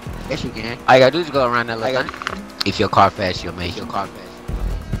can. Yes, you can. All you gotta do is go around that left. If your car fast, you'll make your car fast.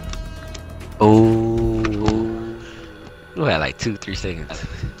 Oh. You had like 2-3 seconds.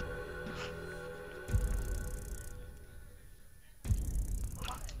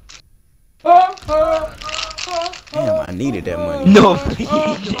 Damn, I needed that money. No,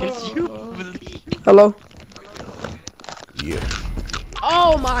 please. You believe. Hello. Yeah.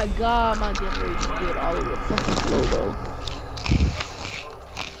 Oh my god, my generator's good all the way fucking slow, bro.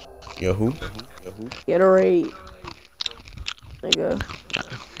 Yo, who? Gatorade. Nigga.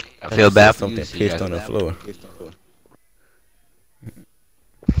 I feel bad for something you. pissed on the floor.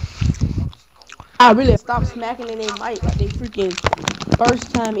 I really stopped smacking in their mic like they freaking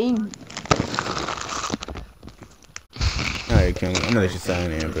first time eating. Alright, Kim, I'm gonna let you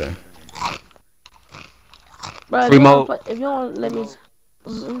sign in, bro. Bro, Remote. if you don't let me, I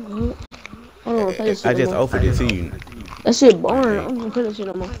don't wanna play this shit I no just more. offered it to you. That shit boring. I don't wanna play that shit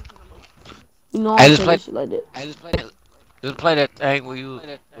no more. You know I I just don't play that shit like that. Just play that thing where you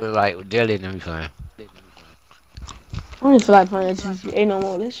with like with Jelly and everything. I don't even feel like playing that shit ain't no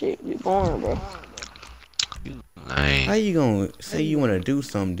more. That shit be boring, bro. How you gonna say you wanna do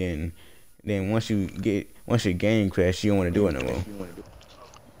something, then once your game crash, you don't wanna do it no more?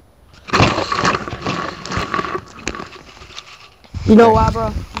 You know why,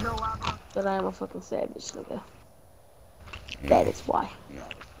 bro? Because I am a fucking savage, nigga. That is why.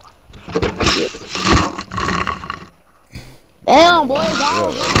 Damn, boy, it's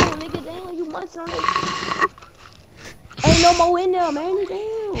all gone, nigga. Damn, you munching on it. Ain't no more in there, man.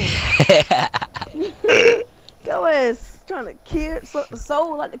 Damn. Go ass trying to kill the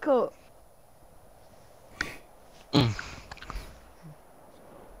soul like the cup.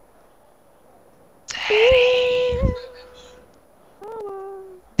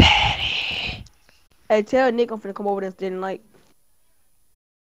 Daddy. Hey, tell Nick I'm finna come over there and stay tonight.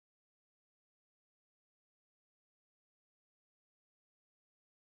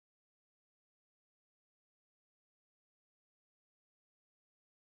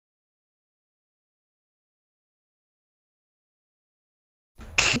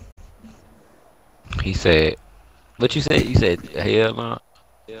 He said, what you said? You said, hell no.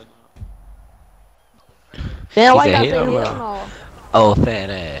 Damn, He why you said, gotta say hell hell no. no? Oh, fat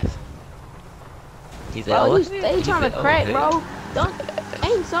ass. He said, Bro, oh, you stay trying to crack, bro. Don't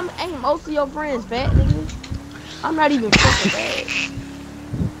ain't most of your friends fat, nigga. I'm not even fucking fat.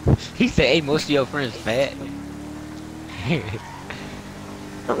 He said, hey, most of your friends fat.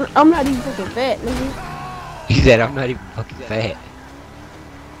 I'm not even fucking fat, nigga. He said, I'm not even fucking fat.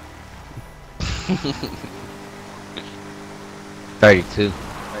 32.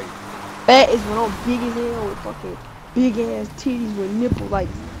 Fat is when I'm big as hell with fucking big ass titties with nipples like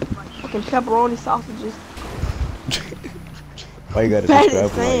fucking pepperoni sausages. Why you gotta Fat describe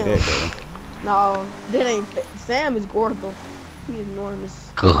as him like that, though? No, that ain't fat. Sam is gordo. He is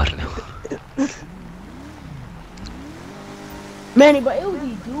enormous. Good. Manny, but it was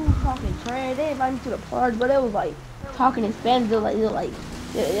these dudes talking trash. They invited me to the party, but it was like talking in Spanish. They was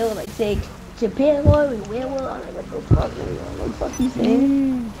like say Chapelo and Webber. I'm like, what the fuck? What the fuck you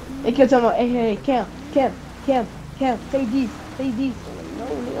saying? They kept talking about, hey, Cam, say this. I'm like, no,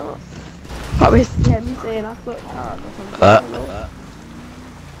 nigga. Probably had me saying I suck hard or something.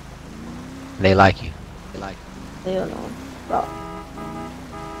 They like you. They don't know. Bro.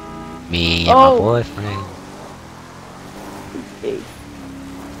 Me and my boyfriend. Hey.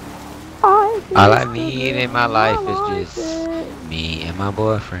 All I need in my life is just me and my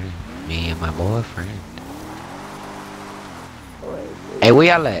boyfriend. Me and my boyfriend. Hey, where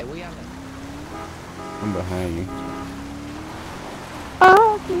y'all at? I'm behind you.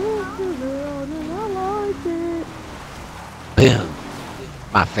 Boom.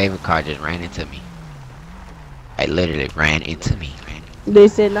 My favorite car just ran into me. I literally ran into me. They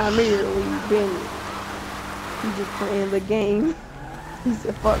said Nahmir when you been. He just playing the game. He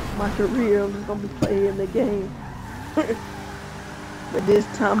said, fuck my career, I'm just gonna be playing the game. But this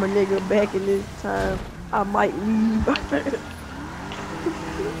time a nigga back in this time, I might leave.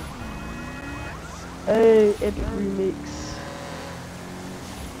 Hey, epic remix.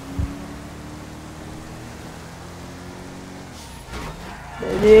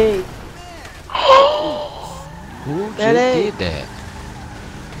 Hey. Who just did that?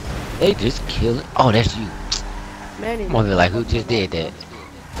 They just killed it. Oh, that's you. Manny. I'm gonna be like, who just did that?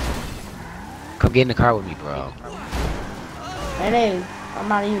 Come get in the car with me, bro. Manny, I'm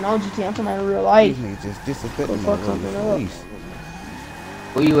not even on GTA, I'm talking about in real life. These niggas just disappeared. Fuck something up.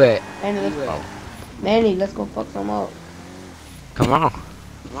 Where you at? Manny, let's go fuck some up. Come on.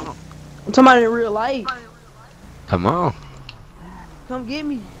 I'm talking about in real life. Come on. Come get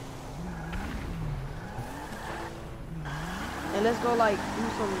me. And let's go like do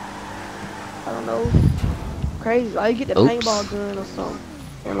some, I don't know, crazy. Like get the paintball gun or something.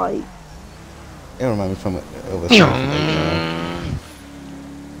 And like. It reminds me from a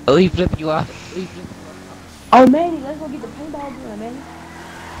Oh, he flipped you off. Oh, Manny, let's go get the paintball gun, Manny.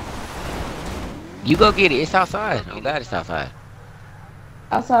 You go get it. It's outside. Oh God, it's outside.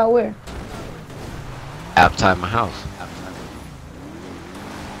 Outside where? Outside my house.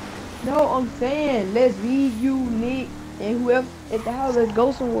 No, I'm saying let's leave you, Nick, and whoever at the house. Let's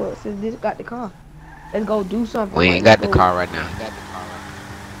go somewhere since this got the car. Let's go do something. We ain't got the car right now.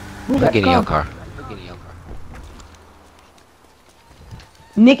 Who got Get in your car.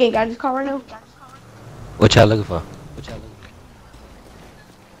 Nick ain't got his car right now. What y'all looking for?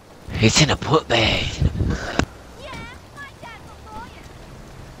 It's in a put bag.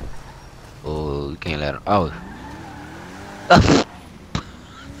 Oh, you can't let him. Oh.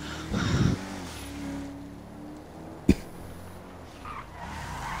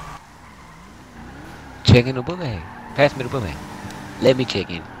 Check in the book bag. Pass me the book bag. Let me check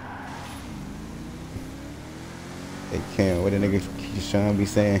in. Hey Cam, what the nigga Sean be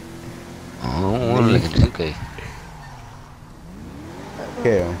saying? I don't want to look at the 2K.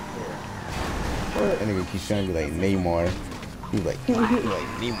 Cam. That nigga Keyshawn be like Nahmir. He was like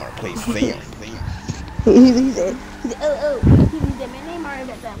Nahmir plays Sam. he said, he said, man, Nahmir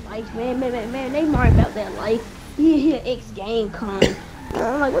about that life, man, Nahmir about that life. He an ex-gang con.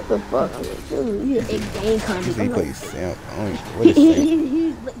 I'm like, what the fuck? I'm like, dude, he an ex-gang con. He Like, plays Sam. I don't even, what is Sam?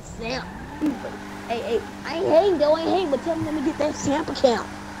 He's like Sam. He's like, hey, I ain't hating though, I ain't hating, but tell me let me get that Samp account.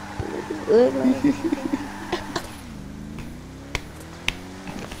 Good,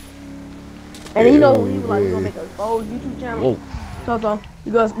 and then, you know, he was like, we're gonna make a bold YouTube channel. So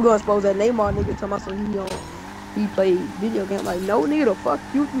we gonna expose that Nahmir nigga talking about he played video game. Like, no nigga, the fuck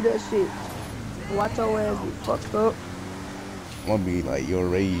you do that shit. Watch your ass get fucked up. I'm gonna be like your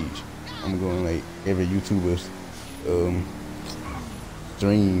rage. I'm going like every YouTuber's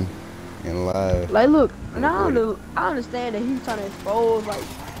stream and live. Like, look, now I understand that he's trying to expose like.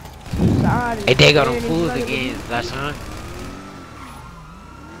 Hey, they got them fools again, that son.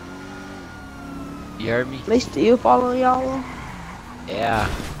 You heard me? They still following y'all? Yeah.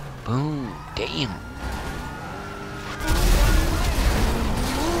 Boom. Damn.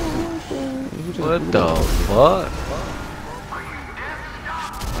 What the fuck?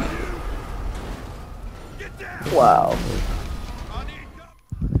 Wow.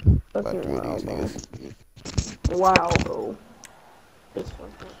 About 3 of these niggas. Wow, bro. It's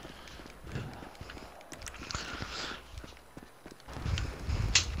fucked up.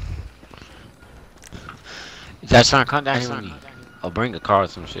 That son, come down here with me. I'll bring a car or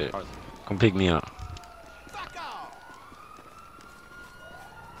some shit. Come pick me up.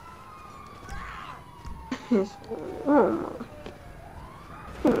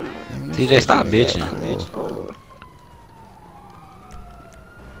 TJ, stop bitching.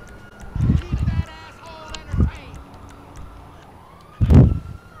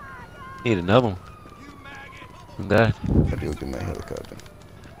 Need another one. That. I do get my helicopter.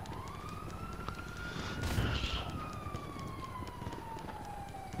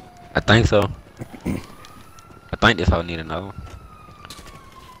 I think so. I think this hoe need another one.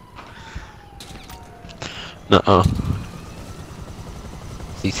 Nuh-uh.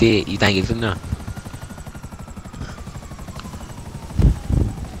 See it? You think it's enough?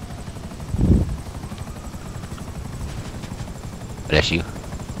 That's you.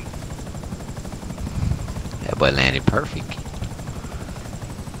 That boy landed perfect.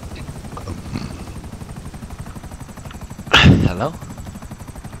 Hello?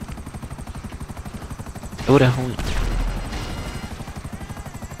 Who the hell?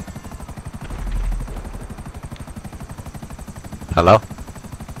 Hello?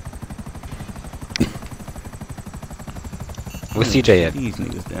 Where's CJ at? These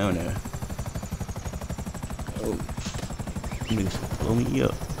niggas down there. Oh. These niggas blow me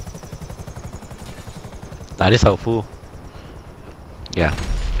up. Nah, this whole fool. Yeah,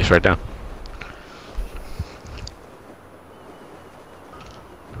 it's right down.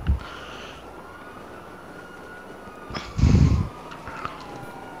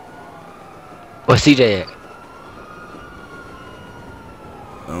 Where's CJ at?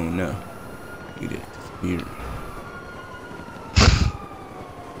 Oh no. He just disappeared.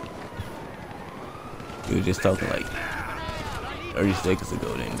 He was just talking like 30 seconds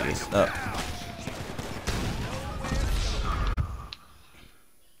ago, then just stopped.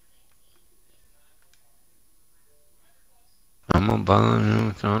 I'm on bond,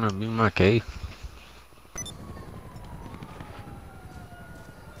 I'm trying to be my case.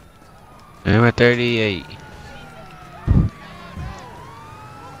 I'm at 38.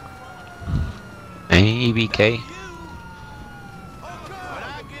 Ain't EBK.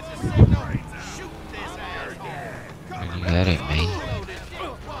 You got it, man.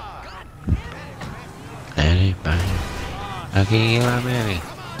 That ain't bad. I can't get my money.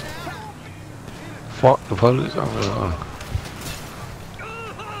 Fuck the police officer.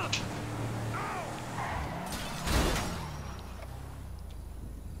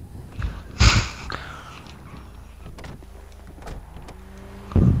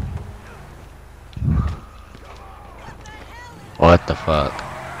 What the fuck?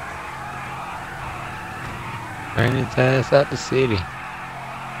 Bring his ass out the city.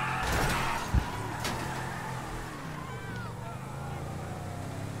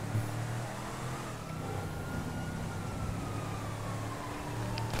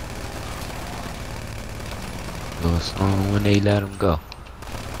 What's on when they let him go?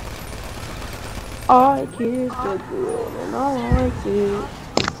 I kissed the girl and I like it.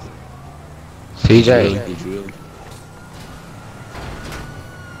 CJ.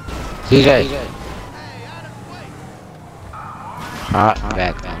 CJ. Hot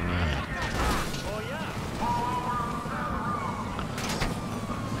back online.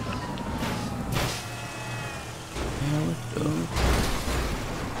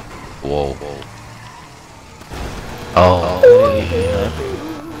 whoa. Oh.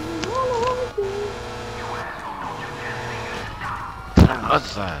 To the other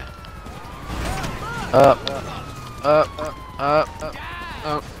side. Up.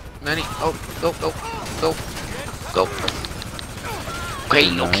 Manny. Oh, go.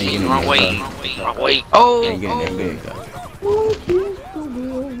 Okay, wrong way. Oh, Yeah, get in that bag.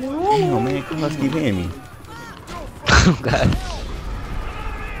 Damn, man, cars keep hitting me. Oh, God.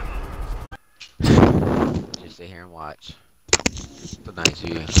 Just sit here and watch. Good night to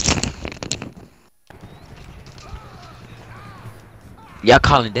you. Y'all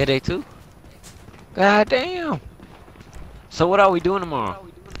calling Dede too? God damn. So what are we doing tomorrow?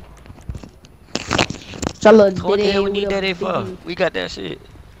 So look, So what the hell we need Dede for? We got that shit.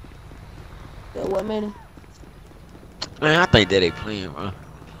 Yeah, what, man? Man, I think Dede playing, bro.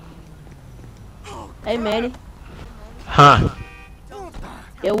 Hey, Manny. Huh?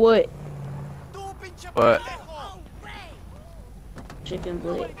 Yeah, what? What? Chicken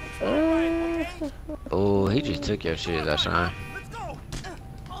butt. Oh, he just took your shit, that's right.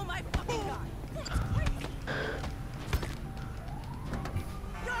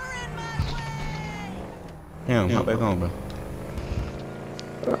 Damn, hop back on, bro.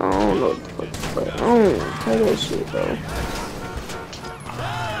 I don't know. I don't play that shit, bro.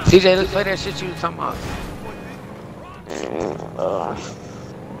 CJ, let's play that shit you was talking about.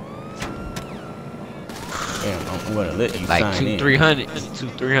 Damn, I'm gonna let you Like sign in. 200,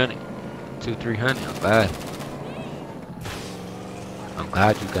 300. I'm glad. I'm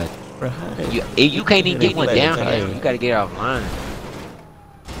glad you got. Bro, how the- You can't even get one Like down tired. here. You gotta get offline.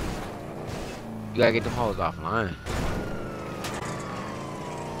 You gotta get them hoes offline.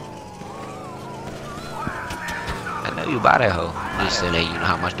 I know you buy that hoe. Just so that you know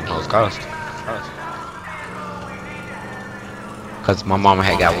how much them hoes cost. Cause my mama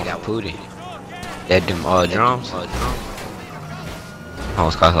had got one for Pootie. That them drums.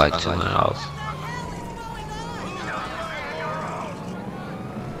 Hoes cost like $200.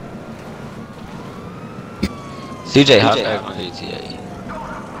 CJ, hop back on GTA.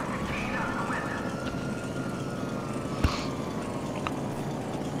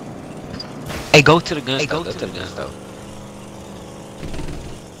 Hey, go to the gun store. Go to the gun store.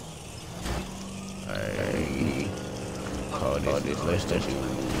 Alright. Call this. Let's touch you.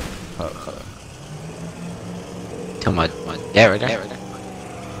 Hold. Come on. Yeah, right there. Yeah,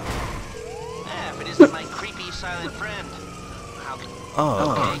 but isn't my creepy silent friend?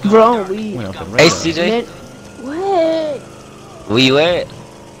 Oh, okay. Bro, we. Went off the Hey, radar. CJ. What? Where you at?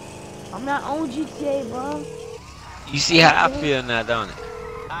 I'm not on GTA, bro. You see how I feel now, don't it?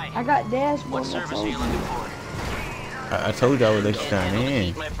 I got dashboard. What service are you looking for? I told you I would let you sign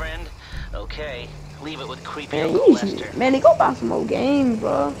in. My friend? Okay, leave it with creepy Man, Uncle you Lester. should, man, go buy some more games,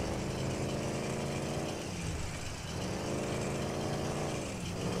 bro.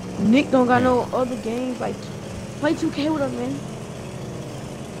 Nick don't got no other games. Like, play 2K with us, man.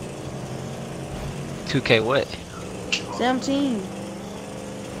 2K what? 17.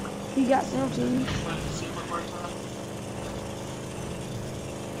 He got 17.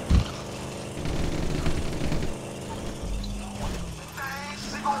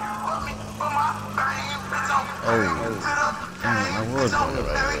 Oh, damn, I was going the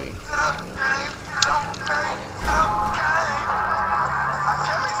right way.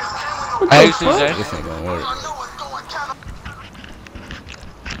 Hey, CJ. This ain't gonna work.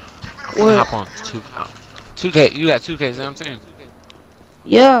 What? Hop on 2K. You got 2K17.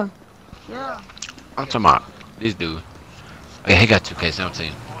 Yeah. I'm talking about this dude. Yeah, he got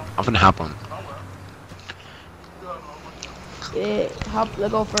 2K17. I'm finna hop on. Yeah. Hop,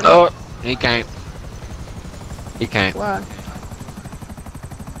 let's go further. Oh, he can't. He can't. Why?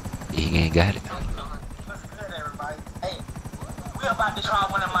 He ain't got it. Hey, we about to try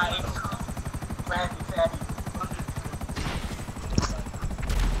one of my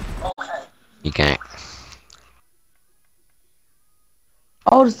He can't.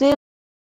 Oh, the